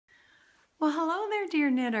Well, hello there, dear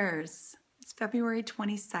knitters. It's February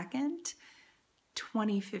 22nd,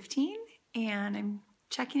 2015, and I'm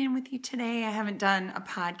checking in with you today. I haven't done a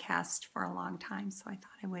podcast for a long time, so I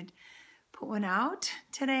thought I would put one out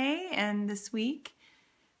today and this week.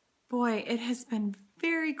 Boy, it has been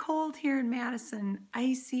very cold here in Madison.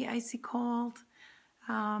 Icy, icy cold.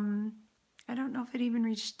 I don't know if it even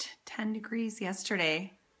reached 10 degrees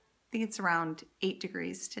yesterday. I think it's around 8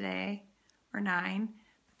 degrees today or 9.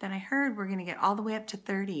 Then I heard we're going to get all the way up to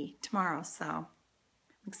 30 tomorrow, so I'm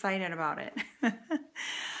excited about it.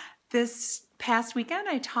 This past weekend,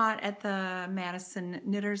 I taught at the Madison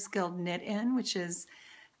Knitters Guild Knit-In, which is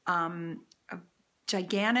a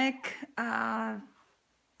gigantic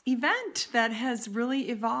event that has really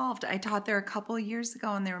evolved. I taught there a couple of years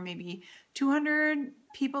ago, and there were maybe 200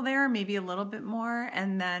 people there, maybe a little bit more,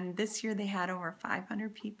 and then this year they had over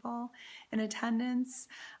 500 people in attendance.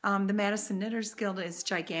 The Madison Knitters Guild is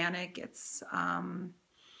gigantic. It's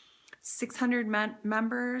 600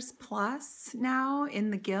 members plus now in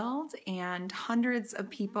the guild, and hundreds of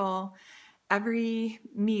people every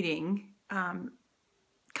meeting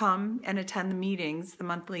come and attend the meetings, the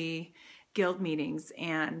monthly guild meetings,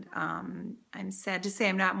 and I'm sad to say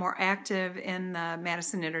I'm not more active in the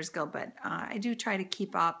Madison Knitters Guild, but I do try to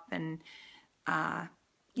keep up and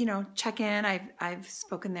check in. I've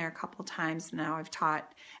spoken there a couple times now. I've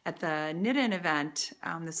taught at the Knit-In event.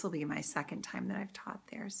 This will be my second time that I've taught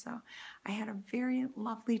there, so I had a very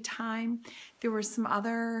lovely time. There were some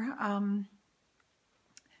other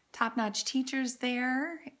top-notch teachers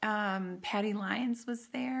there. Patty Lyons was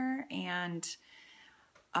there, and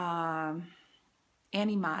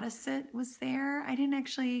Annie Modisett was there. I didn't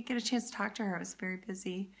actually get a chance to talk to her. I was very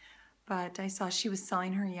busy, but I saw she was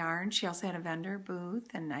selling her yarn. She also had a vendor booth,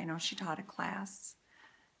 and I know she taught a class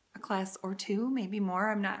or two, maybe more.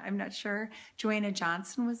 I'm not sure. Joanna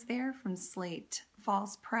Johnson was there from Slate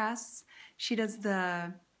Falls Press. She does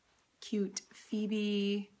the cute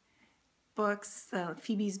Phoebe books,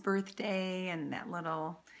 Phoebe's Birthday, and that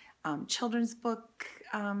little children's book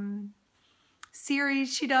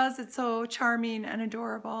series she does. It's so charming and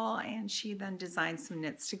adorable, and she then designs some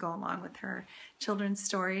knits to go along with her children's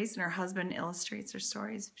stories, and her husband illustrates her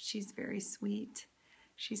stories. She's very sweet.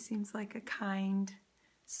 She seems like a kind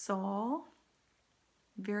soul,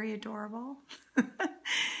 very adorable.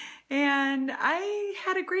 And I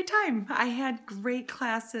had a great time. I had great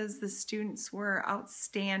classes. The students were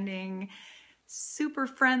outstanding, super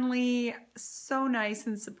friendly, so nice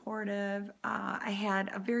and supportive. I had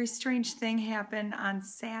a very strange thing happen on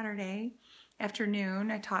Saturday afternoon.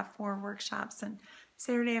 I taught 4 workshops, and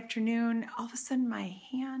Saturday afternoon, all of a sudden my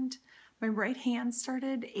right hand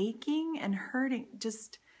started aching and hurting,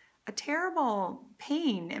 just a terrible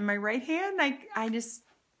pain in my right hand.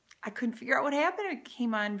 I couldn't figure out what happened. It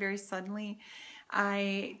came on very suddenly.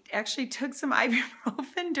 I actually took some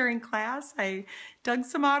ibuprofen during class. I dug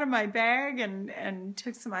some out of my bag and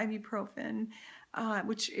took some ibuprofen,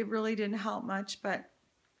 which it really didn't help much. But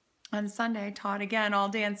on Sunday, I taught again all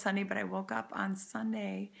day on Sunday, but I woke up on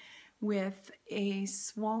Sunday with a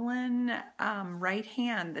swollen right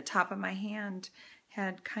hand. The top of my hand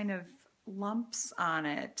had kind of lumps on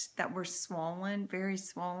it that were swollen, very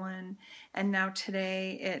swollen, and now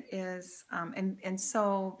today it is and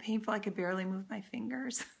so painful I could barely move my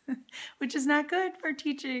fingers, which is not good for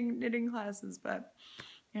teaching knitting classes, but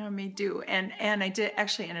I made do, and I did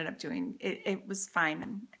actually ended up doing it. It was fine,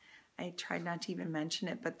 and I tried not to even mention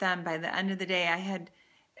it, but then by the end of the day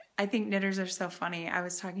I think knitters are so funny. I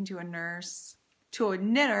was talking to a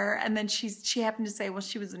knitter, and then she happened to say, well,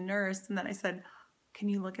 she was a nurse, and then I said, can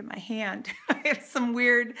you look at my hand? I have some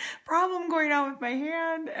weird problem going on with my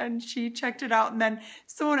hand, and she checked it out, and then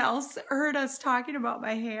someone else heard us talking about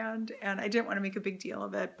my hand, and I didn't want to make a big deal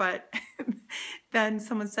of it, but then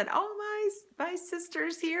someone said, oh, my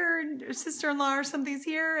sister's here, and sister-in-law or something's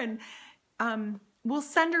here, and we'll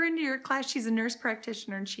send her into your class. She's a nurse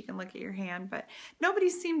practitioner, and she can look at your hand, but nobody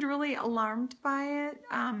seemed really alarmed by it.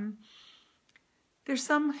 There's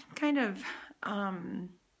some kind of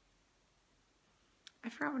I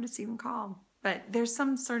forgot what it's even called, but there's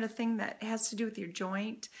some sort of thing that has to do with your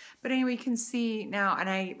joint. But anyway, you can see now, and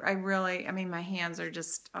I mean, my hands are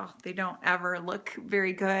just, they don't ever look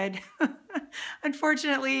very good,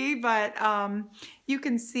 unfortunately, but you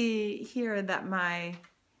can see here that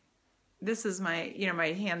this is my, my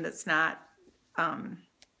hand that's not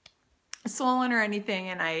swollen or anything,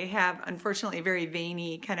 and I have, unfortunately, very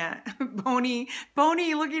veiny, kind of bony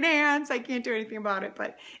looking hands. I can't do anything about it,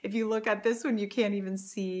 but if you look at this one, you can't even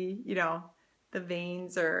see, the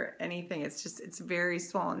veins or anything. It's very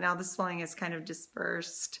swollen. Now the swelling is kind of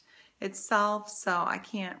dispersed itself, so I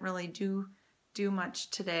can't really do much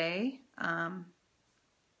today.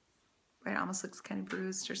 It almost looks kind of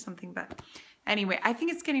bruised or something, but anyway, I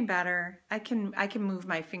think it's getting better. I can move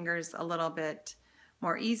my fingers a little bit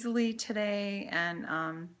more easily today,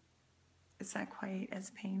 and it's not quite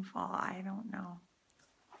as painful. I don't know.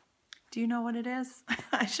 Do you know what it is?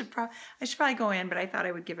 I should probably go in, but I thought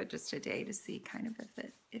I would give it just a day to see kind of if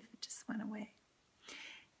it just went away.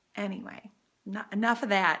 Anyway, enough of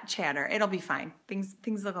that chatter. It'll be fine. Things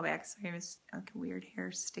will go back. Sorry, I have like a weird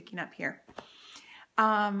hair sticking up here.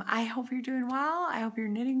 I hope you're doing well. I hope your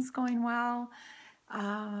knitting's going well.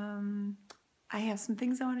 I have some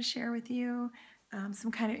things I want to share with you,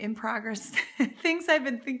 some kind of in progress things I've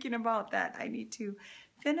been thinking about that I need to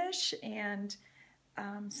finish, and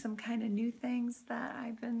some kind of new things that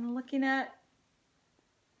I've been looking at.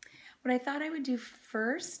 What I thought I would do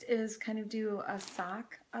first is kind of do a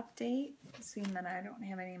sock update, seeing that I don't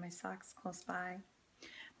have any of my socks close by.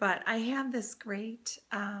 But I have this great,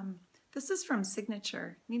 this is from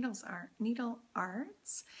Signature Needle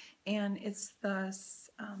Arts, and it's the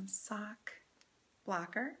sock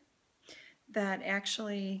blocker that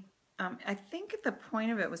actually, I think the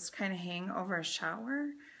point of it was kind of hang over a shower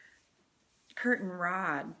curtain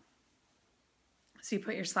rod. So you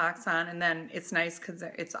put your socks on, and then it's nice because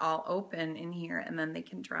it's all open in here, and then they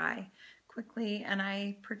can dry quickly. And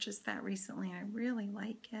I purchased that recently, and I really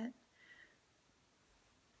like it.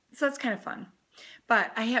 So it's kind of fun.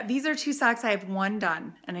 But these are 2 socks. I have one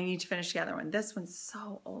done, and I need to finish the other one. This one's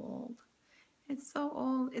so old. It's so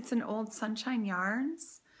old. It's an old Sunshine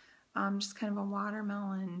Yarns, just kind of a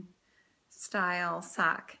watermelon style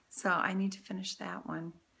sock. So I need to finish that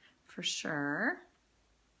one for sure.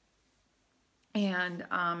 And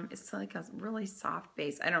it's like a really soft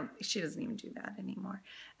base. She doesn't even do that anymore.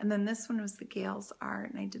 And then this one was the Gales Art,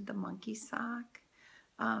 and I did the monkey sock.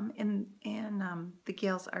 And the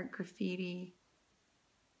Gales Art graffiti.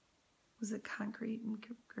 Was it concrete and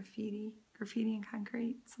graffiti? Graffiti and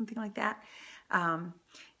concrete, something like that.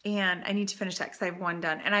 And I need to finish that because I have one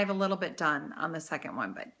done, and I have a little bit done on the second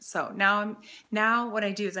one. But so now what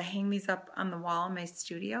I do is I hang these up on the wall in my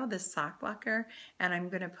studio, this sock blocker, and I'm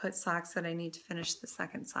going to put socks that I need to finish the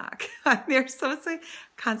second sock on there. So it's a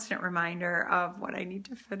constant reminder of what I need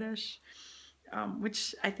to finish,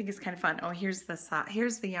 which I think is kind of fun. Oh, here's the sock.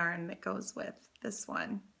 Here's the yarn that goes with this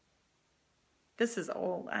one. This is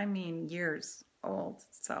old. I mean, years old.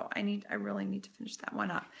 So I really need to finish that one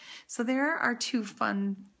up. So there are 2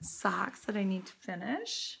 fun socks that I need to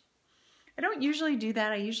finish. I don't usually do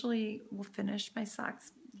that. I usually will finish my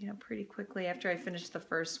socks, pretty quickly after I finish the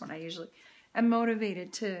first one. I usually am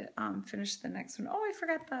motivated to finish the next one. Oh, I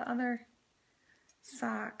forgot the other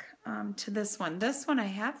sock to this one. This one I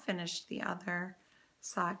have finished the other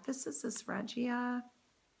sock. This is this Regia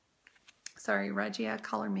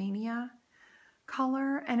Color Mania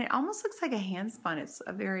color, and it almost looks like a hand spun. It's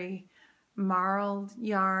a very marled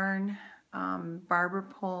yarn, barber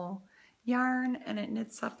pole yarn, and it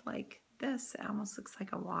knits up like this. It almost looks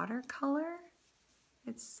like a watercolor.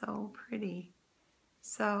 It's so pretty.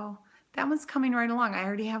 So that one's coming right along. I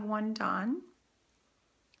already have one done,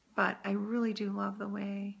 but I really do love the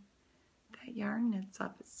way that yarn knits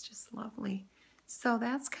up. It's just lovely. So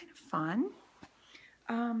that's kind of fun.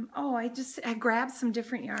 I grabbed some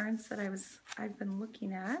different yarns that I've been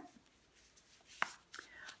looking at.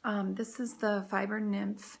 This is the Fiber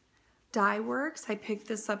Nymph Dye Works. I picked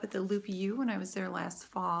this up at the Loop U when I was there last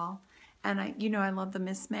fall. And I love the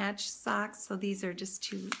mismatched socks. So these are just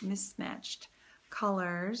 2 mismatched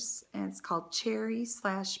colors. And it's called Cherry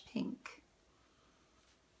 / Pink.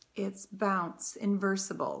 It's Bounce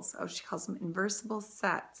Inversibles. Oh, she calls them Inversible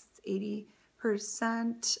sets. It's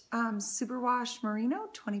 80% superwash merino,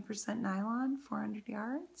 20% nylon, 400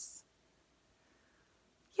 yards.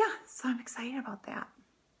 Yeah, so I'm excited about that.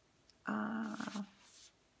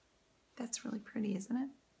 That's really pretty, isn't it?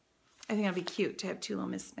 I think it'd be cute to have 2 little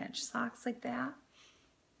mismatched socks like that.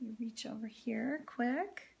 You reach over here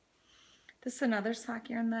quick. This is another sock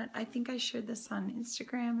yarn that I think I shared this on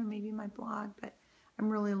Instagram or maybe my blog, but I'm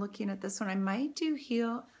really looking at this one. I might do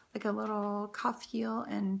heel, like a little cuff heel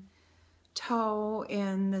and toe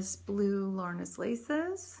in this blue Lorna's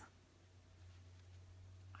Laces.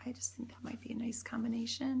 I just think that might be a nice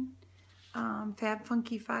combination. Fab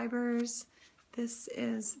Funky Fibers. This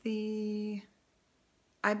is the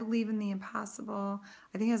I Believe in the Impossible.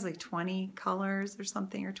 I think it has like 20 colors or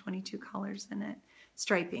something, or 22 colors in it.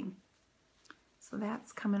 Striping. So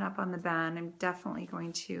that's coming up on the bend. I'm definitely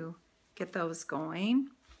going to get those going.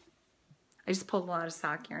 I just pulled a lot of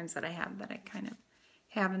sock yarns that I have that I kind of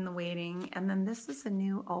have in the waiting. And then this is a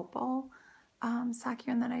new opal sock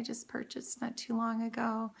yarn that I just purchased not too long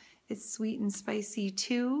ago. It's Sweet and Spicy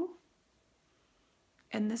 2.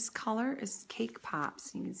 And this color is Cake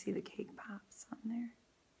Pops. You can see the Cake Pops on there.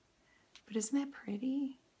 But isn't that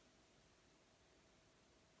pretty?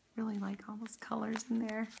 Really like all those colors in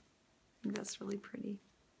there. I think that's really pretty.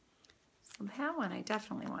 So that one I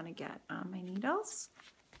definitely want to get on my needles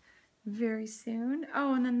very soon.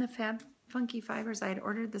 Oh, and then the Fab Funky Fibers. I had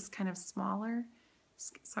ordered this kind of smaller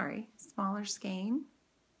skein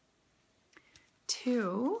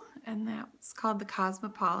too, and that's called the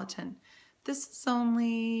Cosmopolitan. This is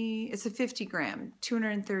it's a 50 gram,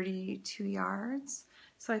 232 yards.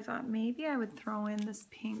 So I thought maybe I would throw in this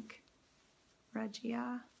pink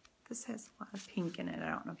Regia. This has a lot of pink in it. I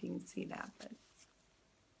don't know if you can see that, but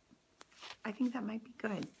I think that might be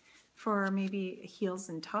good for maybe heels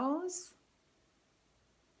and toes.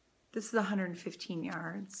 This is 115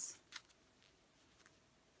 yards.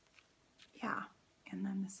 Yeah, and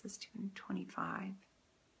then this is 225.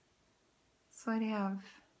 So I'd have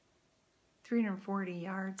 340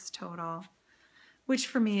 yards total, which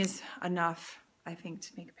for me is enough, I think,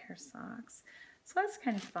 to make a pair of socks. So that's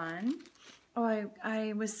kind of fun. Oh,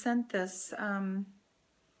 I was sent this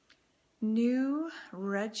new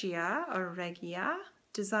Regia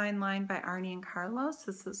design line by Arnie and Carlos.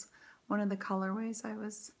 This is one of the colorways I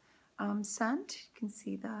was sent. You can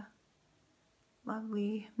see the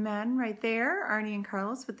lovely men right there, Arnie and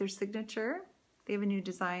Carlos with their signature. They have a new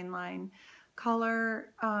design line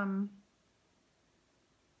color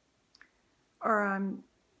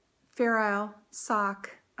Fair Isle sock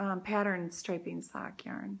pattern striping sock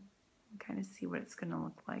yarn. Kind of see what it's going to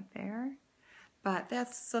look like there. But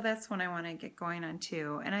that's one I want to get going on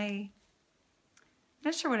too. And I'm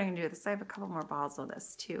not sure what I'm going to do with this. I have a couple more balls of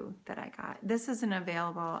this too that I got. This isn't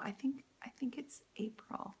available. I think it's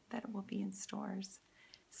April that it will be in stores.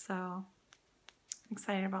 So I'm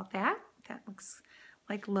excited about that. That looks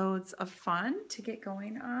like loads of fun to get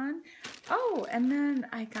going on. Oh, and then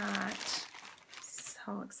I got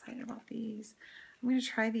so excited about these. I'm going to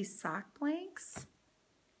try these sock blanks.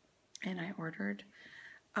 And I ordered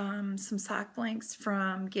some sock blanks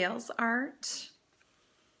from Gail's Art.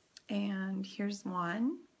 And here's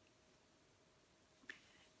one.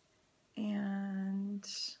 And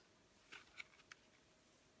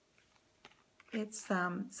it's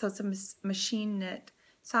so it's a machine knit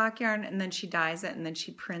sock yarn, and then she dyes it, and then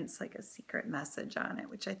she prints like a secret message on it,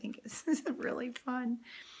 which I think is really fun.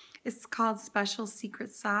 It's called Special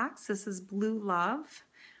Secret Socks. This is Blue Love.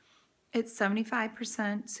 It's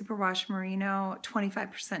 75% superwash merino,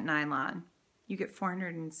 25% nylon. You get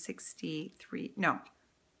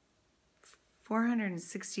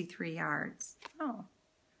 463 yards. Oh,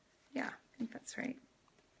 yeah, I think that's right.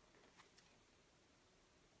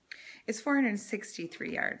 It's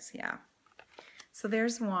 463 yards, yeah. So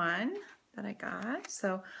there's one that I got.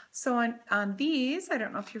 So on these, I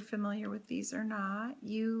don't know if you're familiar with these or not,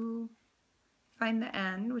 you find the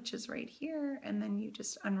end, which is right here, and then you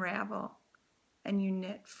just unravel and you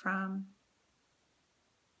knit from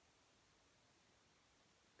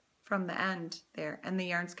the end there, and the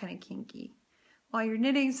yarn's kind of kinky while you're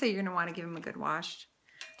knitting, so you're going to want to give them a good wash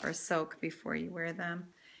or a soak before you wear them.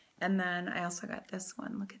 And then I also got this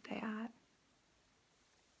one. Look at that.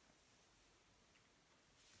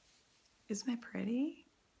 Isn't that pretty?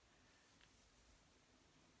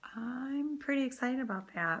 I'm pretty excited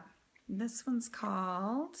about that. This one's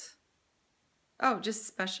called, oh, just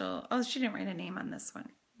special. Oh, she didn't write a name on this one.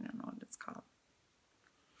 I don't know what it's called.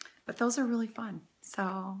 But those are really fun.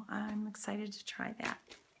 So I'm excited to try that.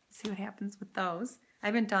 See what happens with those. I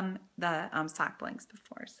haven't done the sock blanks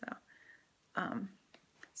before, so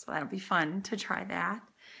that'll be fun to try that.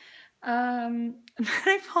 And then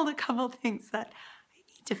I pulled a couple things that I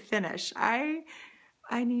need to finish. I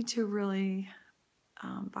need to really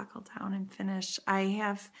buckle down and finish. I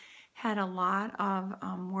have had a lot of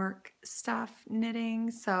work stuff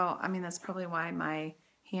knitting, so I mean that's probably why my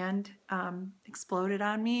hand exploded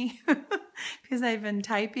on me because I've been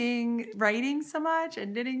writing so much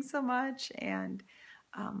and knitting so much, and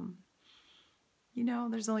you know,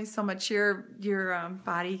 there's only so much your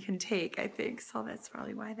body can take, I think, so that's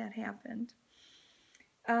probably why that happened.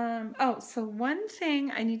 Oh, so one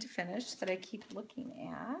thing I need to finish that I keep looking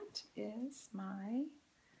at is my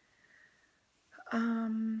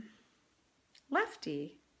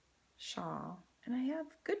Lefty shawl, and I have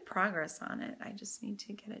good progress on it. I just need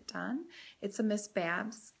to get it done. It's a Miss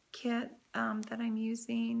Babs kit that I'm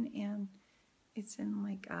using, and it's in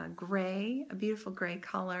like a gray, a beautiful gray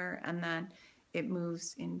color, and then it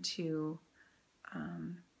moves into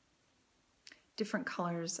different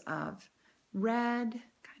colors of red,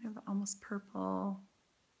 kind of almost purple.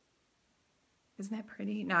 Isn't that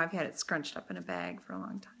pretty? Now I've had it scrunched up in a bag for a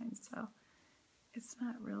long time, so it's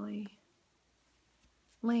not really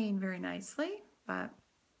laying very nicely, but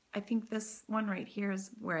I think this one right here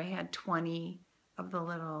is where I had 20 of the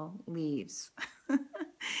little leaves.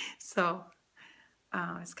 So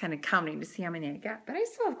I was kind of counting to see how many I got, but I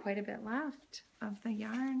still have quite a bit left of the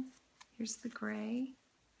yarn. Here's the gray.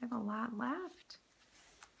 I have a lot left.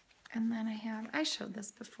 And then I showed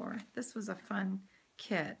this before. This was a fun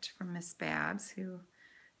kit from Miss Babs, who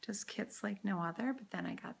does kits like no other, but then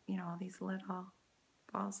I got, you know, all these little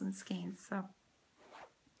balls and skeins. So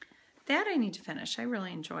that I need to finish. I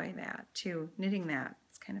really enjoy that too. Knitting that,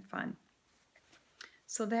 it's kind of fun.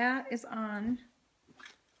 So that is on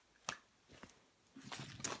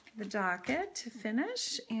the docket to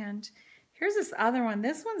finish. And here's this other one.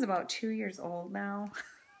 This one's about 2 years old now.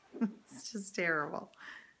 It's just terrible.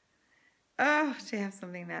 Oh, to have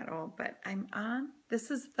something that old, but I'm on.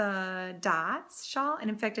 This is the Dots shawl. And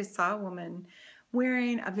in fact, I saw a woman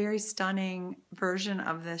wearing a very stunning version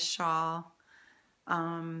of this shawl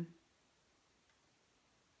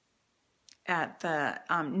at the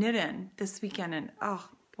Knit-In this weekend, and oh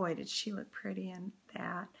boy, did she look pretty in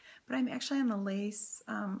that. But I'm actually on the lace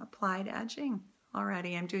applied edging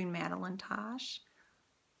already. I'm doing Madeline Tosh.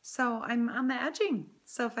 So I'm on the edging.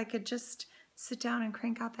 So if I could just sit down and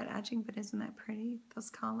crank out that edging, but isn't that pretty, those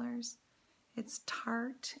colors? It's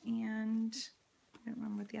Tart and, I don't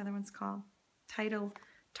remember what the other one's called.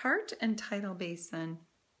 Tart and Tidal Basin.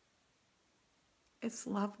 It's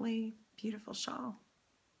lovely, beautiful shawl.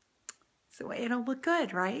 So it'll look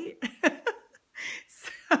good, right?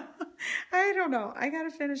 So, I don't know. I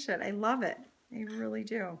gotta finish it. I love it. I really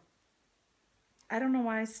do. I don't know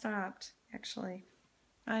why I stopped, actually.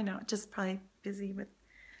 I know, just probably busy with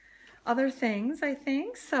other things, I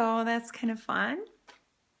think. So that's kind of fun.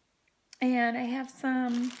 And I have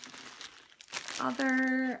some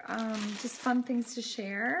other just fun things to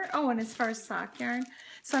share. Oh, and as far as sock yarn,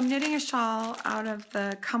 so I'm knitting a shawl out of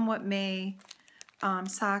the Come What May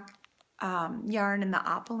sock yarn in the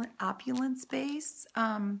Opulence base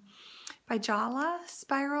by Jala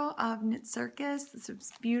Spiral of Knit Circus. This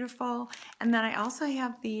is beautiful. And then I also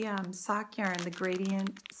have the sock yarn, the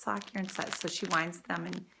Gradient sock yarn set. So she winds them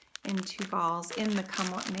in 2 balls in the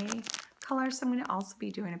Come What May color. So I'm going to also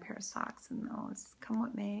be doing a pair of socks in those Come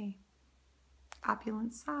What May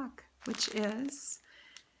Opulence sock, which is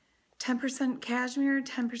 10% cashmere,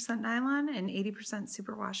 10% nylon, and 80%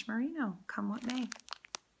 superwash merino. Come What May.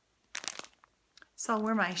 So I'll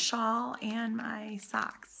wear my shawl and my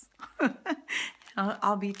socks.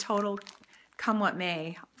 I'll be total Come What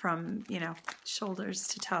May from, you know, shoulders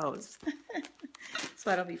to toes. So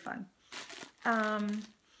that'll be fun.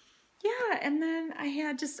 Yeah, and then I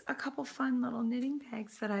had just a couple fun little knitting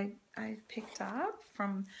bags that I picked up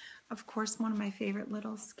from, of course, one of my favorite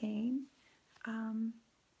Little Skein.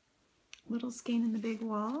 Little Skein in the Big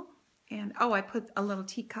Wool. And, oh, I put a little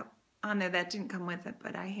teacup on there that didn't come with it,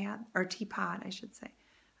 but I had, or teapot, I should say.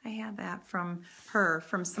 I had that from her,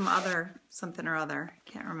 from some other something or other.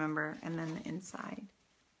 Can't remember. And then the inside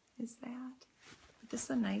is that. But this is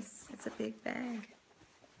a nice, it's a big bag.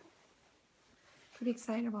 Pretty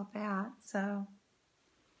excited about that. So,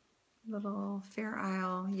 little Fair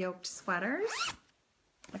Isle yoked sweaters.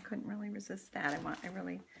 I couldn't really resist that. I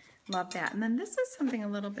really love that. And then this is something a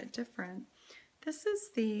little bit different. This is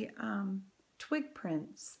the Twig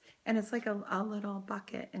Prints, and it's like a little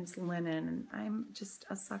bucket, and it's linen, and I'm just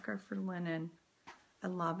a sucker for linen. I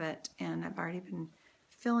love it, and I've already been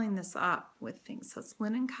filling this up with things. So it's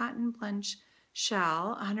linen cotton blend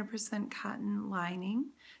shell, 100% cotton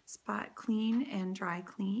lining, spot clean and dry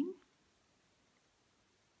clean.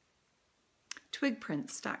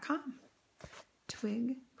 Twigprints.com.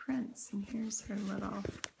 Twig Prints, and here's her little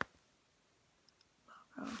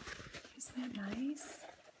logo. Isn't that nice?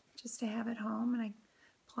 Just to have at home, and I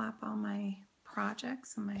plop all my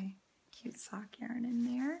projects and my cute sock yarn in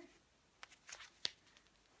there.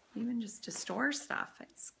 Even just to store stuff,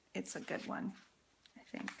 it's a good one, I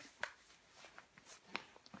think.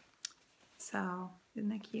 So, isn't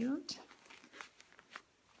that cute?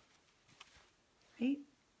 Right?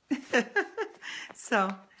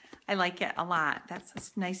 So, I like it a lot. That's a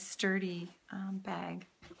nice sturdy bag,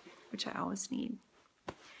 which I always need.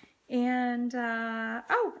 And,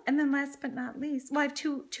 oh, and then last but not least, well, I have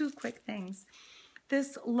two quick things.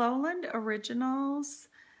 This Lowland Originals,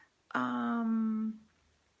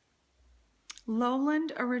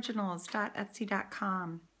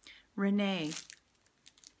 lowlandoriginals.etsy.com. Renee,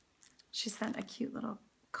 she sent a cute little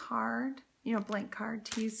card, you know, blank card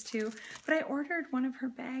to use too. But I ordered one of her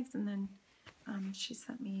bags, and then she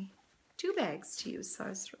sent me 2 bags to use, so I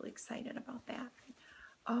was really excited about that.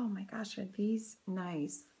 Oh my gosh, are these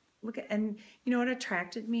nice? Look at, and you know what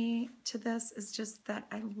attracted me to this is just that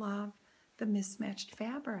I love the mismatched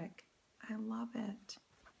fabric. I love it.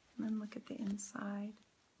 And then look at the inside.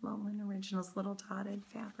 Lowland Originals little dotted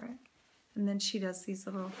fabric. And then she does these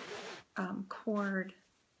little cord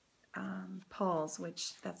pulls,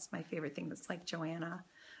 which that's my favorite thing. That's like Joanna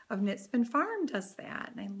of Knitspin Farm does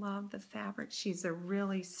that. And I love the fabric. She's a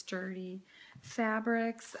really sturdy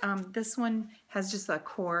fabrics. This one has just a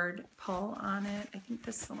cord pull on it. I think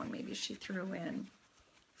this is the one maybe she threw in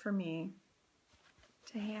for me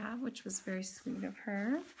to have, which was very sweet of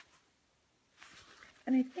her.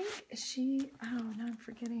 And I think she, oh, now I'm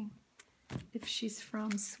forgetting if she's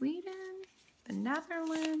from Sweden, the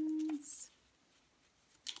Netherlands.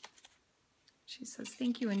 She says,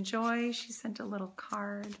 thank you, enjoy. She sent a little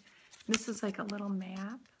card. This is like a little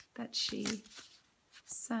map that she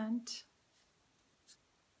sent.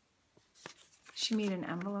 She made an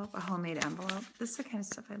envelope, a homemade envelope. This is the kind of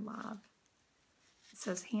stuff I love. It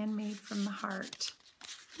says, handmade from the heart.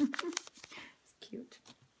 It's cute.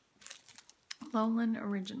 Lowland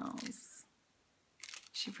Originals.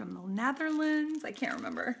 She's from the Netherlands. I can't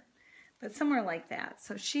remember, but somewhere like that.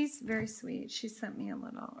 So she's very sweet. She sent me a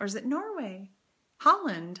little, or is it Norway?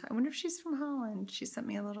 Holland. I wonder if she's from Holland. She sent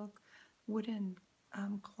me a little wooden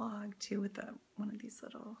clog too with one of these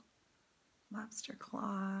little lobster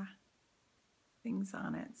claw things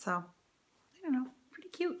on it. So I don't know, pretty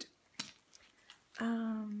cute.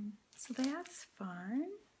 So that's fun.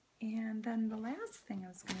 And then the last thing I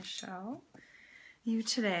was going to show you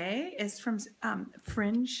today is from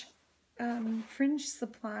Fringe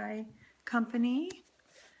Supply Company.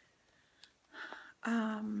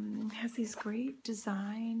 Has these great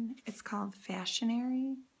design. It's called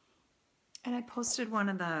Fashionary. And I posted one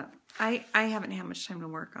of the, I haven't had much time to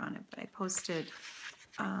work on it, but I posted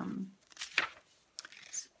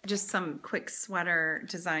just some quick sweater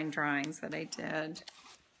design drawings that I did.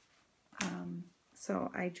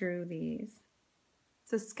 So I drew these.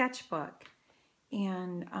 It's a sketchbook.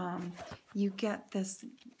 And you get this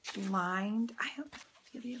lined, I don't know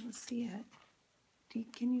if you'll be able to see it.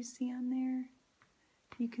 Can you see on there?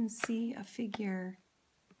 You can see a figure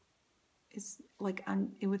is like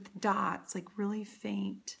with dots, like really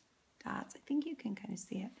faint dots. I think you can kind of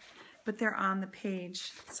see it, but they're on the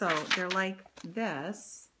page. So they're like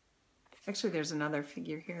this. Actually, there's another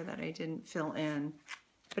figure here that I didn't fill in,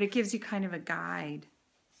 but it gives you kind of a guide.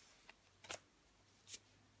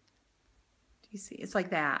 Do you see? It's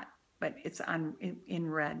like that, but it's in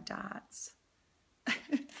red dots. But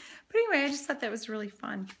anyway, I just thought that was really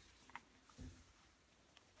fun.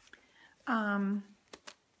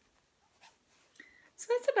 So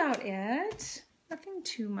that's about it. Nothing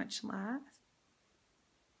too much left.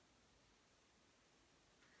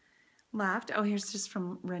 Oh, here's just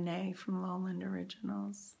from Renee from Lowland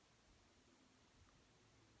Originals.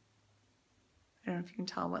 I don't know if you can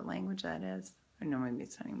tell what language that is. I know maybe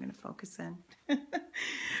it's not even going to focus in.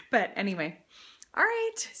 But anyway. All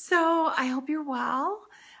right. So I hope you're well.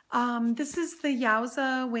 This is the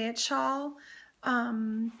Yowza Way-It shawl.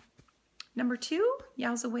 Number 2,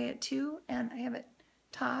 Yowza Way-It 2, and I have it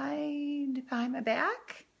tied behind my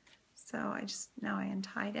back. So now I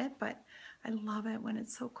untied it, but I love it when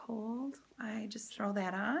it's so cold. I just throw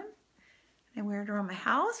that on and I wear it around my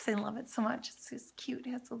house. I love it so much. It's just cute.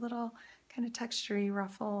 It has a little kind of textury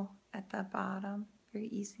ruffle at the bottom. Very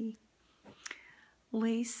easy.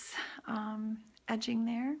 Lace edging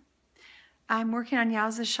there. I'm working on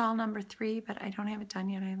Yowza shawl number 3, but I don't have it done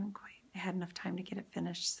yet. I haven't quite had enough time to get it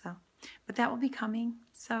finished. So, but that will be coming.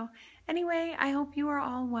 So anyway, I hope you are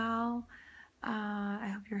all well.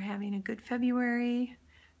 I hope you're having a good February.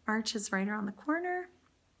 March is right around the corner.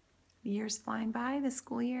 The year's flying by, the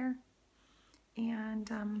school year.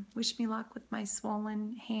 And wish me luck with my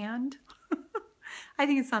swollen hand. I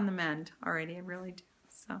think it's on the mend already. I really do.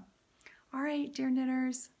 So, all right, dear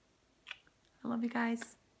knitters. I love you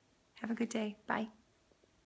guys. Have a good day. Bye.